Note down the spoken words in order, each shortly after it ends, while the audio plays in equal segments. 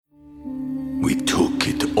We took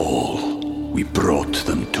it all. We brought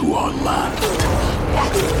them to our land.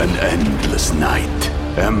 An endless night,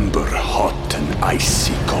 ember hot and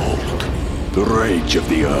icy cold. The rage of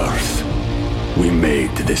the earth. We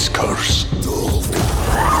made this curse.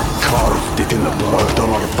 Carved it in the blood on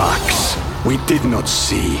our backs. We did not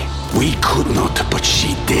see. We could not, but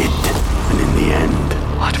she did. And in the end...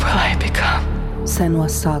 What will I become?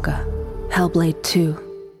 Senua's Saga. Hellblade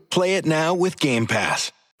 2. Play it now with Game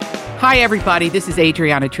Pass. Hi, everybody. This is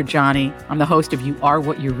Adriana Trajani. I'm the host of You Are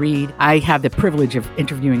What You Read. I have the privilege of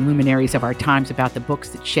interviewing luminaries of our times about the books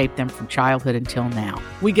that shaped them from childhood until now.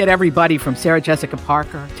 We get everybody from Sarah Jessica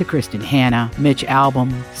Parker to Kristen Hanna, Mitch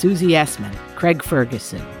Albom, Susie Essman, Craig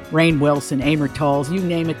Ferguson, Rainn Wilson, Amor Tolls, you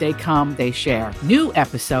name it, they come, they share. New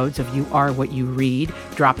episodes of You Are What You Read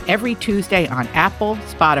drop every Tuesday on Apple,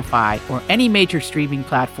 Spotify, or any major streaming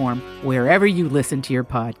platform wherever you listen to your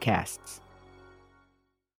podcasts.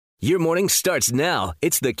 Your morning starts now.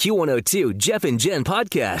 It's the Q102 Jeff and Jen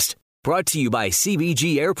podcast. Brought to you by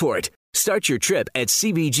CBG Airport. Start your trip at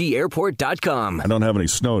CBGAirport.com. I don't have any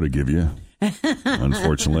snow to give you.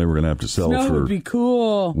 Unfortunately, we're going to have to settle Snow for would be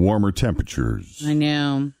cool. Warmer temperatures. I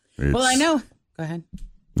know. Well, I know. Go ahead.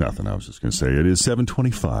 Nothing. I was just going to say it is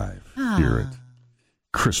 7:25 here at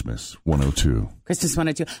Christmas 102. Christmas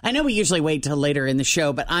 102. I know we usually wait till later in the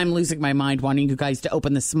show, but I'm losing my mind wanting you guys to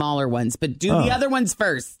open the smaller ones. But do the other ones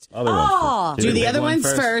first. Ones first. Do the other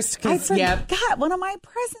ones first. I forgot one of my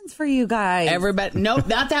presents for you guys. Everybody, nope,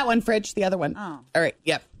 not that one, Fridge. The other one. Oh. All right.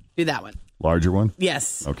 Yep. Do that one. Larger one?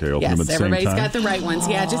 Yes. Okay, open them at the same time. Everybody's got the right ones.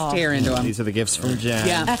 Yeah, just tear into them. These are the gifts from Jen.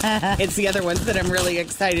 Yeah. It's the other ones that I'm really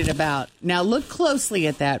excited about. Now, look closely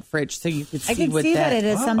at that, Fridge, so you can see I can what see that it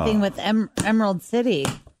is something with Emerald City.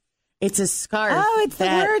 It's a scarf. Oh, it's the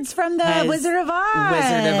words from the Wizard of Oz.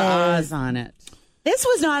 Wizard of Oz on it. This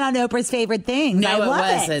was not on Oprah's favorite things. No, I love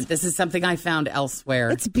it wasn't. This is something I found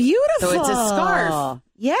elsewhere. It's beautiful. So it's a scarf.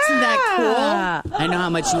 Yeah. Isn't that cool? I know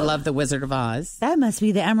how much you love the Wizard of Oz. That must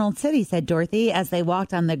be the Emerald City, said Dorothy, as they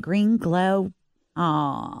walked on the green glow.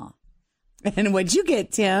 Aw. And what'd you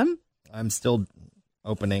get, Tim? I'm still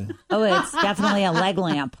opening. Oh, it's definitely a leg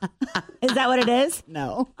lamp. Is that what it is?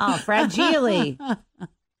 No. Oh, fragile.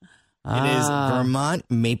 It is Vermont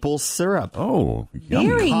maple syrup. Oh, yummy.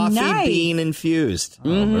 Very Coffee nice. bean infused.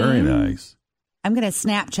 Oh, very nice. I'm going to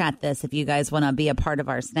Snapchat this if you guys want to be a part of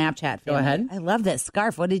our Snapchat family. Go ahead. I love this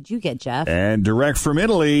scarf. What did you get, Jeff? And direct from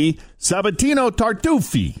Italy, Sabatino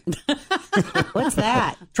Tartufi. What's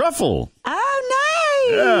that? Truffle. Oh,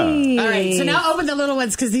 nice. Yeah. All right, so now open the little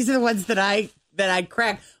ones because these are the ones that I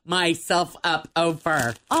crack myself up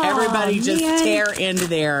over. Oh, Everybody just man. tear into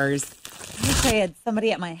theirs. I wish I had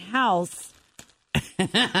somebody at my house.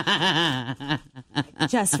 I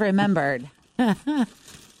just remembered.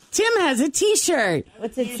 Tim has a T-shirt.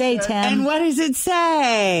 What's it say, Tim? And what does it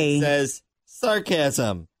say? It says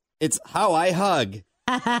sarcasm. It's how I hug.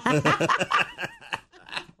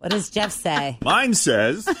 What does Jeff say? Mine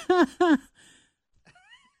says, That's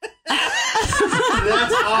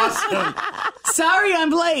awesome. Sorry I'm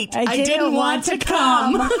late. I didn't want to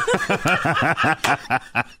come.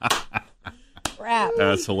 Crap.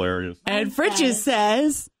 that's hilarious. And Fritches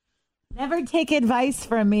says, Never take advice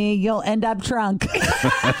from me. You'll end up drunk. and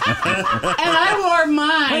I wore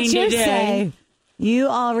mine What's yours today. say? You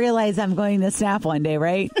all realize I'm going to Snap one day,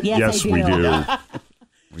 right? Yes, we do.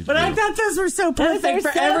 But I thought those were so perfect are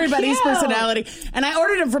for so everybody's cute. personality. And I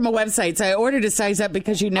ordered them from a website, so I ordered a size up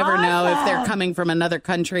because you never know if they're coming from another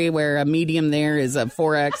country where a medium there is a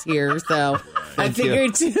 4X here. So I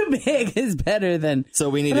figured too big is better than... So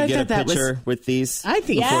we need But to I get a thought that was- picture with these I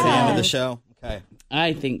think before the end of the Yes. show. Okay.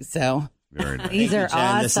 I think so. Very nice. These are Jen,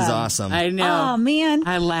 awesome. this is awesome. I know. Oh, man.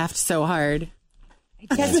 I laughed so hard.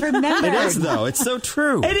 I just remembered. It is, though. It's so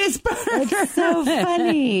true. It is perfect. It's so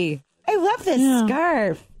funny. I love this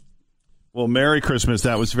scarf. Well, Merry Christmas.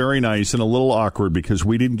 That was very nice and a little awkward because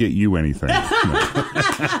we didn't get you anything.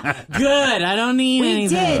 Good. I don't need We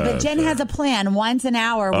anything. did, but Jen has a plan. Once an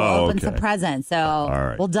hour, we'll open some presents. So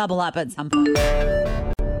right. we'll double up at some point.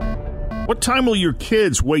 What time will your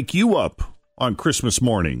kids wake you up on Christmas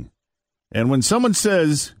morning? And when someone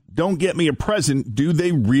says, don't get me a present, do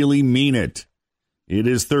they really mean it? It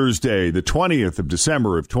is Thursday, the 20th of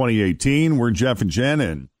December of 2018. We're Jeff and Jen,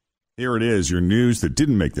 and here it is, your news that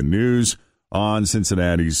didn't make the news on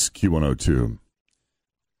Cincinnati's Q102.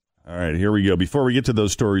 All right, here we go. Before we get to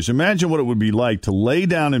those stories, imagine what it would be like to lay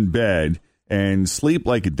down in bed and sleep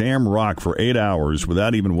like a damn rock for 8 hours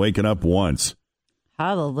without even waking up once.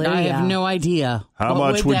 Hallelujah. I have no idea. How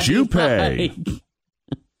What much would that you be pay? like?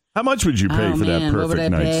 How much would you pay Oh, for that man, what would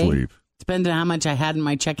perfect I night's pay? sleep? Depends on how much I had in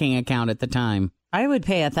my checking account at the time. I would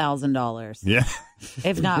pay $1,000. Yeah.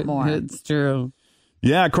 If not more. It's true.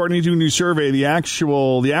 Yeah, according to a new survey, the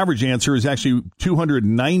average answer is actually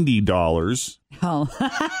 $290. Oh.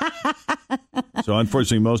 So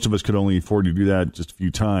unfortunately, most of us could only afford to do that just a few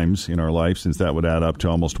times in our life, since that would add up to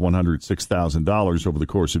almost $106,000 over the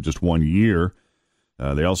course of just 1 year.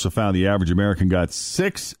 They also found the average American got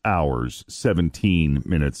 6 hours, 17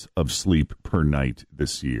 minutes of sleep per night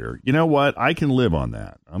this year. You know what? I can live on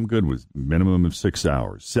that. I'm good with minimum of 6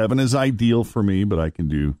 hours. 7 is ideal for me, but I can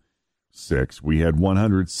do 6. We had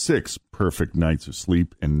 106 perfect nights of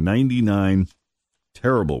sleep and 99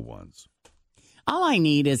 terrible ones. All I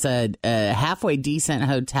need is a halfway decent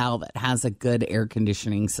hotel that has a good air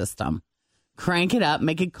conditioning system. Crank it up,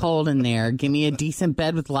 make it cold in there, give me a decent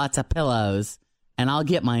bed with lots of pillows, and I'll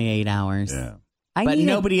get my 8 hours. Yeah. But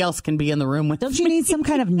nobody else can be in the room with Don't you need some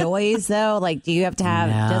kind of noise, though? Like, do you have to have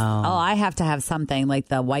No. I have to have something like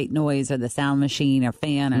the white noise or the sound machine or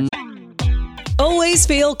fan or Always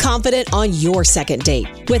feel confident on your second date.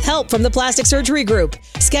 With help from the Plastic Surgery Group.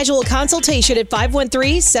 Schedule a consultation at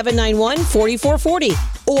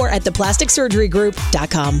 513-791-4440 or at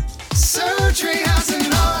theplasticsurgerygroup.com. Surgery has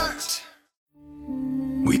an art.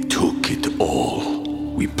 We took it all.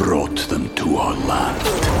 We brought them to our land.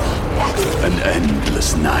 An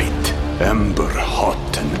endless night, ember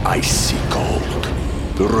hot and icy cold.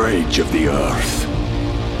 The rage of the earth.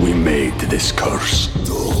 We made this curse.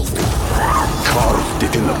 Carved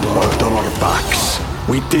it in the blood on our backs.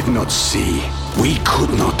 We did not see. We could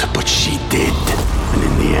not, but she did. And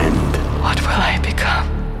in the end, What will I become?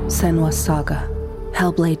 Senua's Saga.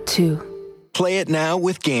 Hellblade 2. Play it now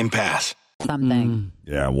with Game Pass. something.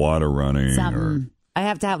 Yeah, water running. Something. I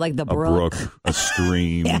have to have like the A brook. a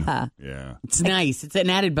stream. Yeah. Yeah. It's nice. It's an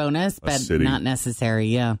added bonus, but city. not necessary.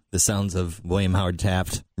 Yeah. The sounds of William Howard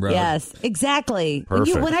Taft Road. Yes, exactly.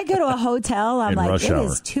 Perfect. When I go to a hotel, I'm In like, rush it hour.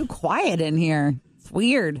 is too quiet in here. It's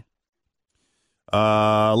weird.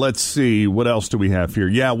 Let's see. What else do we have here?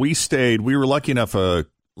 Yeah, we stayed. We were lucky enough.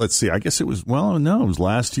 Let's see. I guess it was, it was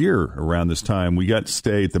last year around this time. We got to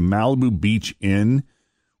stay at the Malibu Beach Inn,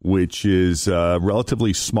 which is a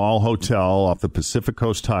relatively small hotel off the Pacific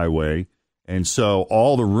Coast Highway. And so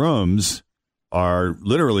all the rooms are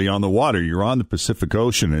literally on the water. You're on the Pacific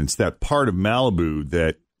Ocean, and it's that part of Malibu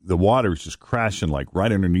that the water is just crashing like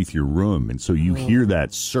right underneath your room. And so you hear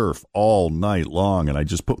that surf all night long. And I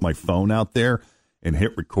just put my phone out there and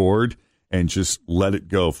hit record and just let it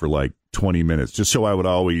go for like 20 minutes, just so I would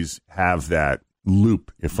always have that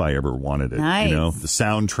loop if I ever wanted it. Nice. You know, the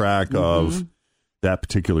soundtrack of that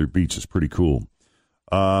particular beach is pretty cool.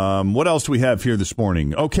 What else do we have here this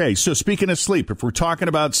morning? Okay, so speaking of sleep, if we're talking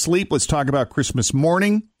about sleep, let's talk about Christmas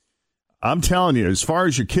morning. I'm telling you, as far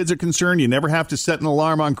as your kids are concerned, you never have to set an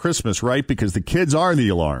alarm on Christmas, right? Because the kids are the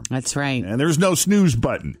alarm. That's right. And there's no snooze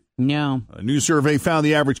button. No. A new survey found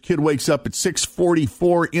the average kid wakes up at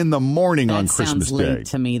 6:44 in the morning on That Christmas sounds Day. late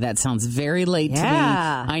to me. That sounds very late to me.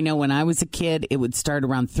 Yeah. I know when I was a kid, it would start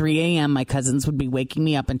around 3 a.m. My cousins would be waking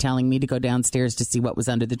me up and telling me to go downstairs to see what was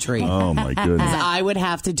under the tree. Oh, my goodness. I would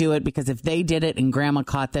have to do it because if they did it and grandma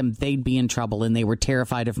caught them, they'd be in trouble, and they were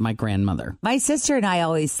terrified of my grandmother. My sister and I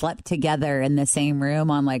always slept together in the same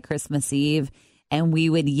room on like Christmas Eve, and we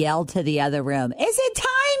would yell to the other room, "Is it time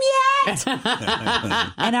yet?"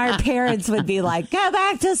 And our parents would be like, "Go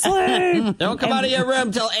back to sleep. Don't come out of your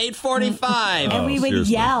room till 8:45. And we would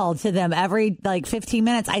seriously. yell to them every like 15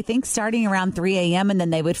 minutes, I think starting around 3 a.m. And then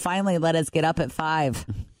they would finally let us get up at 5.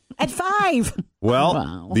 At 5. Well,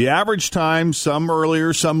 Wow. the average time, some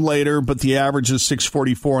earlier, some later, but the average is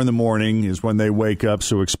 6:44 in the morning is when they wake up,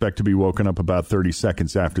 so expect to be woken up about 30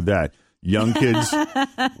 seconds after that. Young kids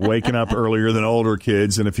waking up earlier than older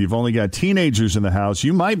kids, and if you've only got teenagers in the house,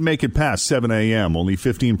 you might make it past 7 a.m. Only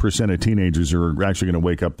 15% of teenagers are actually going to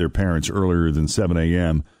wake up their parents earlier than 7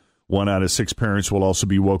 a.m. 1 out of 6 parents will also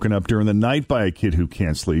be woken up during the night by a kid who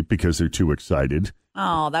can't sleep because they're too excited.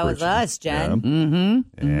 Oh, that was us, Jen.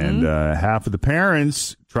 Yeah. And half of the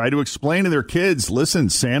parents try to explain to their kids, listen,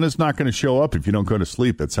 Santa's not going to show up if you don't go to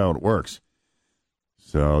sleep. That's how it works.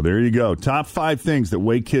 So there you go. Top 5 things that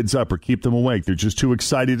wake kids up or keep them awake. They're just too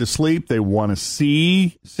excited to sleep. They want to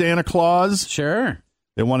see Santa Claus. Sure.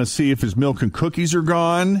 They want to see if his milk and cookies are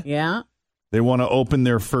gone. Yeah. They want to open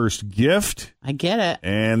their first gift. I get it.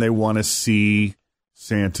 And they want to see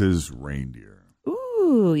Santa's reindeer.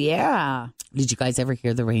 Ooh, yeah. Did you guys ever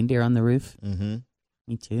hear the reindeer on the roof? Mm-hmm.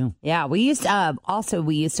 Me too. Yeah, we used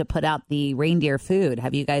to put out the reindeer food.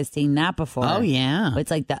 Have you guys seen that before? Oh, yeah.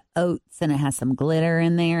 It's like the oats and it has some glitter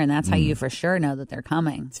in there, and that's how you for sure know that they're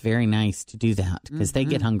coming. It's very nice to do that because they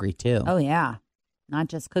get hungry too. Oh, yeah. Not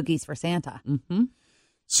just cookies for Santa. Mm-hmm.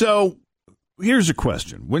 So here's a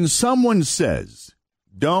question. When someone says,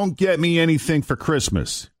 don't get me anything for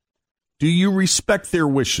Christmas, do you respect their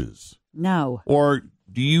wishes? No. Or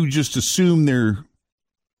do you just assume they're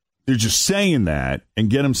just saying that and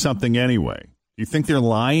get them something anyway? Do you think they're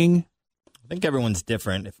lying? I think everyone's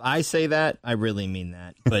different. If I say that, I really mean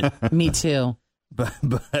that. But Me too. But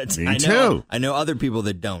Me too. I know other people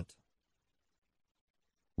that don't.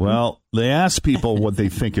 Well, they ask people what they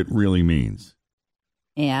think it really means.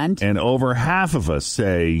 And over half of us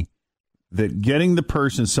say that getting the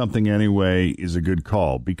person something anyway is a good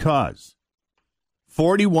call, because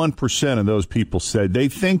 41% of those people said they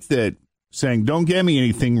think that saying don't get me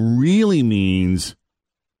anything really means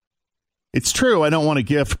it's true, I don't want a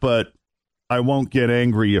gift, but I won't get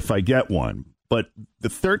angry if I get one. But the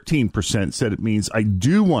 13% said it means I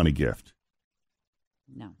do want a gift,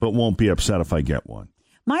 but won't be upset if I get one.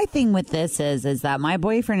 my thing with this is that my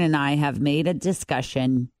boyfriend and I have made a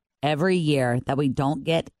discussion every year that we don't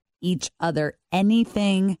get each other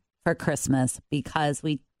anything for Christmas because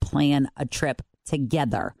we plan a trip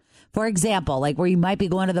together. For example, like we might be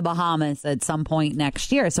going to the Bahamas at some point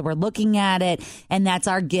next year. So we're looking at it, and that's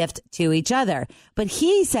our gift to each other. But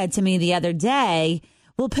he said to me the other day,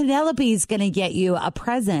 well, Penelope's going to get you a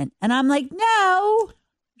present. And I'm like, no,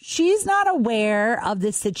 she's not aware of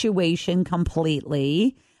the situation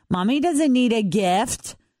completely. Mommy doesn't need a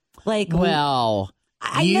gift. Like, well,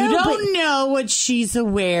 you don't know what she's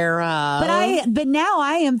aware of. But now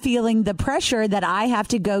I am feeling the pressure that I have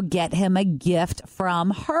to go get him a gift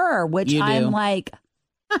from her, which I'm like,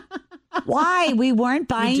 why? We weren't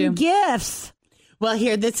buying gifts. Well,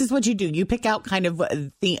 here, this is what you do. You pick out kind of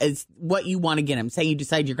what you want to get him. Say you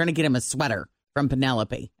decide you're going to get him a sweater from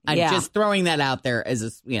Penelope. I'm just throwing that out there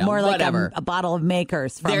as more like whatever. A bottle of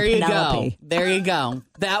Makers from there you Penelope. Go. There you go.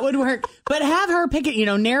 That would work. But have her pick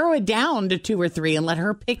it, narrow it down to 2 or 3 and let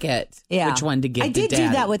her pick it. Yeah. Which one to give I did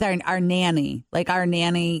do that with our nanny. Like our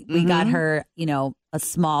nanny, we got her, a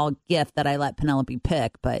small gift that I let Penelope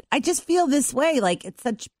pick. But I just feel this way. Like it's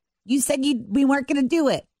such, you said we weren't going to do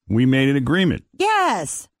it. We made an agreement.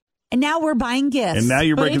 Yes. And now we're buying gifts. And now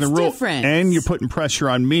you're breaking the rule. Different. And you're putting pressure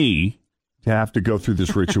on me to have to go through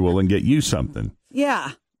this ritual and get you something.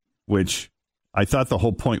 Yeah. Which I thought the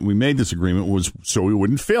whole point we made this agreement was so we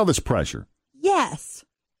wouldn't feel this pressure. Yes.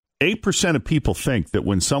 8% of people think that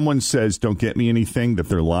when someone says, don't get me anything, that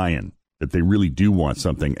they're lying, that they really do want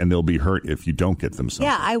something, and they'll be hurt if you don't get them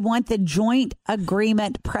something. Yeah, I want the joint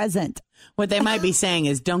agreement present. What they might be saying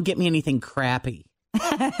is, don't get me anything crappy.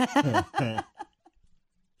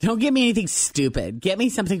 Don't get me anything stupid. Get me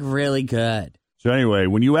something really good. So anyway,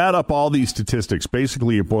 when you add up all these statistics,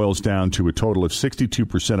 basically it boils down to a total of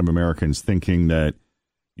 62% of Americans thinking that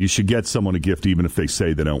you should get someone a gift even if they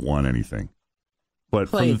say they don't want anything. But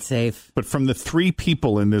play it safe. But from the 3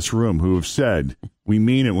 people in this room who have said, we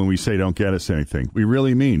mean it when we say don't get us anything. We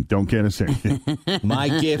really mean don't get us anything. My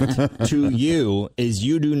gift to you is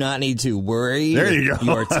you do not need to worry there you go.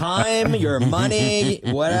 Your time, your money,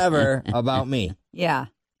 whatever about me. Yeah.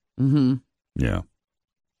 Mm-hmm. Yeah.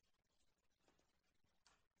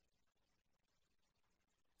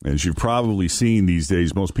 As you've probably seen these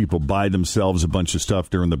days, most people buy themselves a bunch of stuff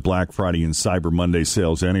during the Black Friday and Cyber Monday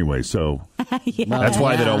sales anyway. So that's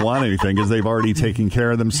why they don't want anything, because they've already taken care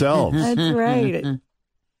of themselves. That's right.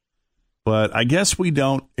 But I guess we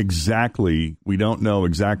don't know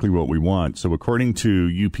exactly what we want. So according to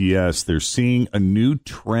UPS, they're seeing a new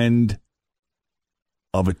trend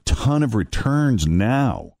of a ton of returns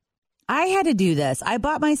now. I had to do this. I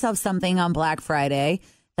bought myself something on Black Friday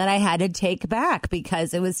that I had to take back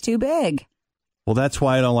because it was too big. Well, that's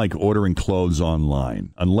why I don't like ordering clothes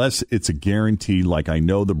online. Unless it's a guarantee, like I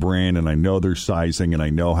know the brand and I know their sizing and I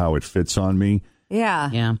know how it fits on me. Yeah.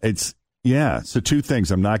 So 2 things.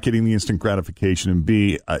 I'm not getting the instant gratification, and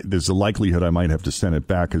B, there's a likelihood I might have to send it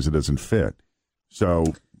back because it doesn't fit. So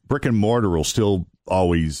brick and mortar will still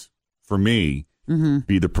always, for me,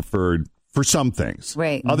 be the preferred for some things.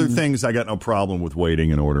 Right. Other things, I got no problem with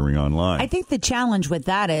waiting and ordering online. I think the challenge with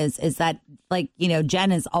that is that, like,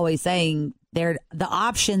 Jen is always saying the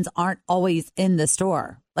options aren't always in the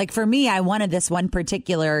store. Like for me, I wanted this one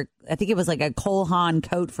particular, I think it was like a Cole Haan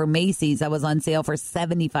coat for Macy's that was on sale for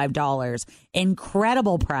 $75.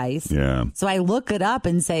 Incredible price. Yeah. So I look it up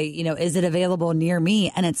and say, is it available near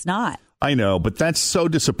me? And it's not. I know, but that's so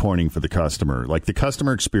disappointing for the customer. Like the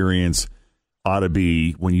customer experience ought to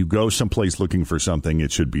be when you go someplace looking for something,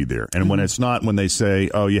 it should be there. And when it's not, when they say,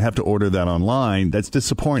 oh, you have to order that online, that's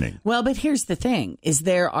disappointing. Well, but here's the thing, is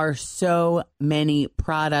there are so many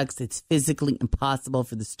products, it's physically impossible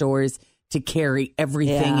for the stores to carry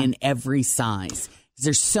everything in every size.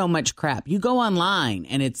 There's so much crap. You go online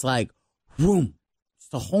and it's like, boom.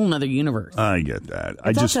 It's a whole nother universe. I get that.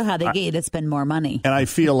 It's also how they get you to spend more money. And I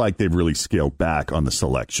feel like they've really scaled back on the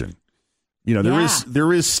selection. You know,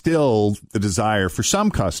 there is still the desire for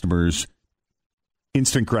some customers,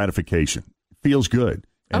 instant gratification. Feels good.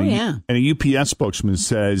 And and a UPS spokesman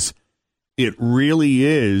says it really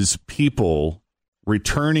is people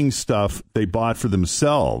returning stuff they bought for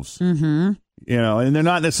themselves. Mm-hmm. You know, and they're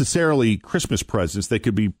not necessarily Christmas presents. They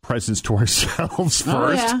could be presents to ourselves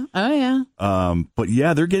first. Oh, yeah. But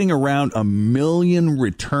yeah, they're getting around 1 million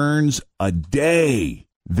returns a day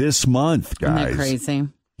this month, guys. Isn't that crazy?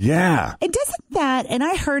 Yeah. It doesn't that, and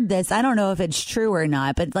I heard this, I don't know if it's true or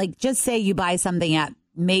not, but like just say you buy something at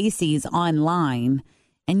Macy's online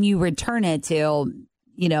and you return it to,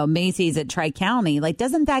 you know, Macy's at Tri-County. Like,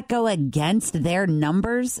 doesn't that go against their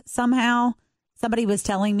numbers somehow? Somebody was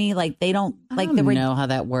telling me, like, they don't know how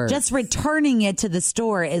that works. Just returning it to the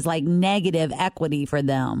store is like negative equity for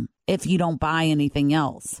them if you don't buy anything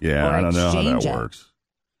else. Yeah, I don't know how that works.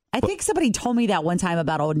 I think somebody told me that one time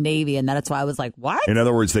about Old Navy, and that's why I was like, what? In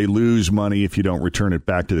other words, they lose money if you don't return it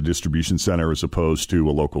back to the distribution center as opposed to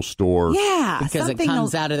a local store. Yeah. Because it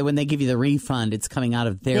comes out of when they give you the refund, it's coming out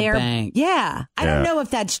of their bank. Yeah. I don't know if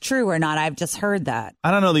that's true or not. I've just heard that.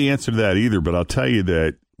 I don't know the answer to that either, but I'll tell you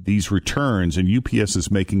that these returns, and UPS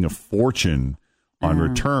is making a fortune on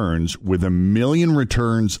returns with 1 million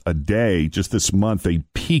returns a day. Just this month, they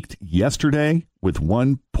peaked yesterday with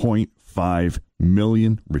 1.5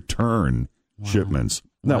 million return shipments.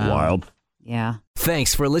 Isn't that wild? Yeah.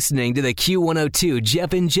 Thanks for listening to the Q102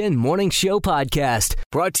 Jeff and Jen Morning Show podcast,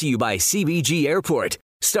 brought to you by CBG Airport.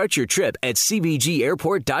 Start your trip at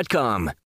CBGAirport.com.